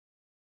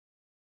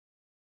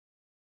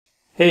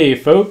Hey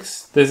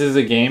folks, this is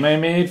a game I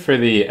made for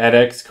the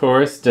edX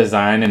course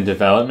Design and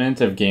Development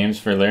of Games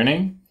for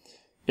Learning.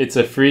 It's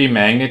a free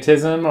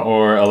magnetism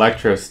or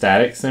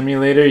electrostatic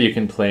simulator you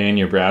can play in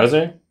your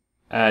browser.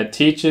 It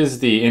teaches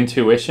the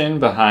intuition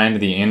behind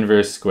the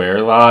inverse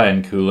square law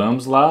and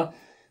Coulomb's law,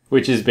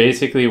 which is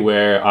basically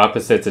where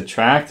opposites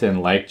attract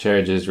and like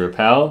charges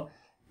repel,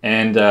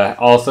 and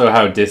also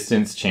how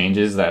distance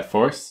changes that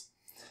force.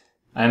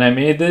 And I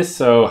made this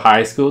so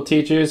high school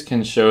teachers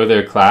can show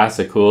their class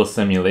a cool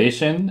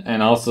simulation,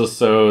 and also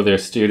so their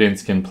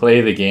students can play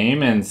the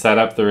game and set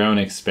up their own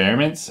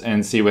experiments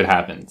and see what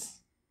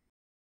happens.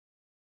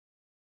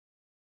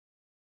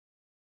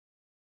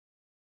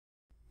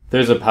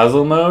 There's a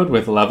puzzle mode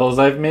with levels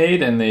I've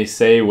made, and they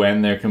say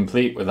when they're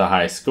complete with a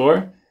high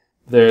score.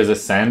 There's a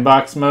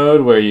sandbox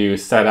mode where you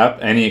set up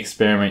any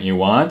experiment you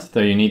want,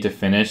 though you need to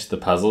finish the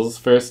puzzles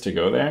first to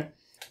go there.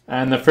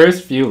 And the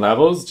first few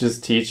levels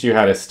just teach you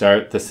how to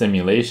start the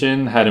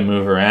simulation, how to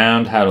move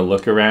around, how to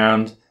look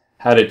around,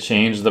 how to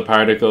change the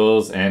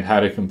particles, and how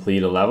to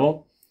complete a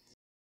level.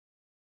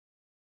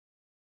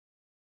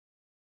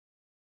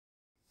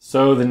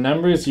 So the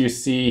numbers you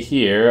see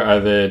here are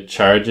the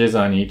charges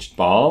on each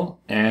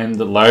ball, and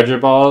the larger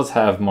balls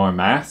have more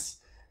mass.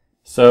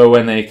 So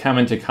when they come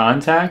into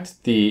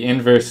contact, the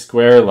inverse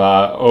square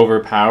law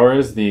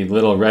overpowers the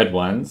little red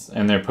ones,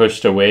 and they're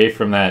pushed away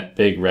from that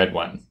big red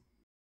one.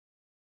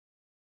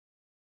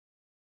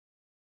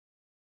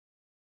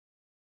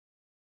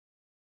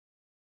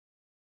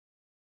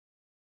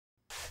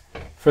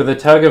 For the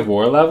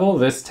Tug-of-War level,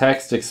 this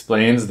text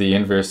explains the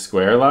inverse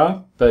square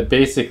law, but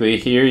basically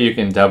here you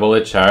can double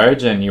a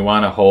charge and you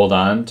want to hold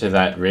on to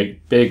that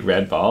big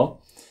red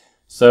ball.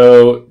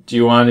 So do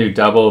you want to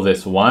double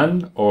this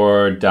 1,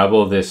 or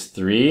double this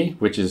 3,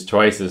 which is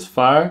twice as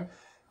far,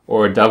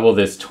 or double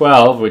this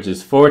 12, which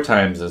is 4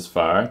 times as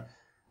far?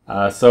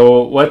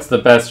 So what's the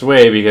best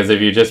way? Because if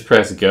you just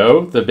press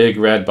go, the big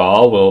red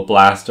ball will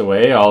blast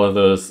away all of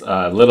those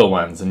little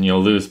ones and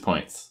you'll lose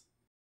points.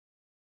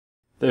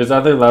 There's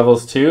other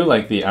levels too,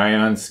 like the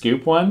ion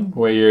scoop one,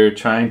 where you're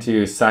trying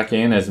to suck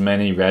in as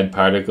many red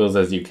particles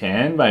as you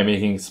can by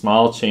making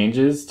small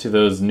changes to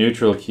those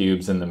neutral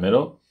cubes in the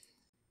middle.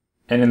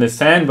 And in the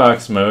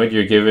sandbox mode,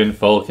 you're given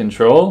full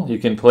control. You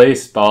can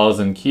place balls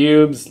and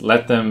cubes,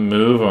 let them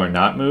move or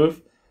not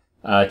move,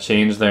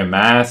 change their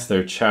mass,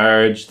 their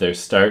charge, their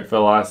start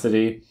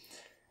velocity.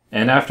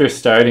 And after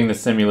starting the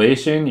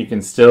simulation, you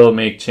can still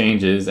make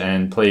changes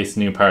and place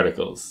new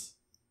particles.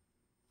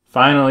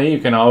 Finally, you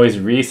can always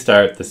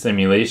restart the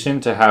simulation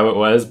to how it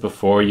was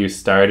before you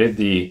started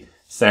the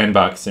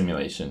sandbox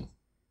simulation.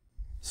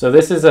 So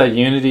this is a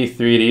Unity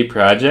 3D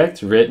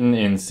project written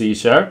in C#,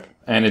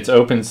 and it's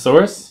open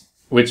source,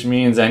 which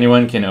means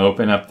anyone can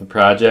open up the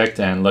project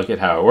and look at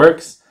how it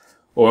works,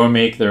 or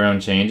make their own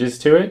changes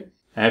to it.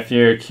 If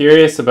you're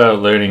curious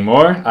about learning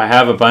more, I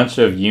have a bunch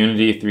of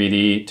Unity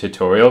 3D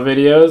tutorial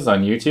videos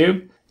on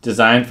YouTube,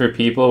 designed for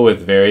people with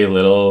very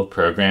little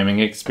programming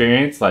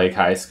experience, like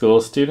high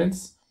school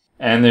students.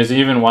 And there's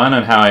even one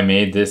on how I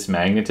made this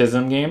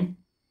magnetism game.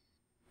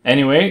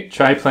 Anyway,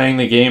 try playing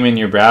the game in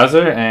your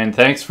browser, and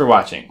thanks for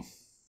watching.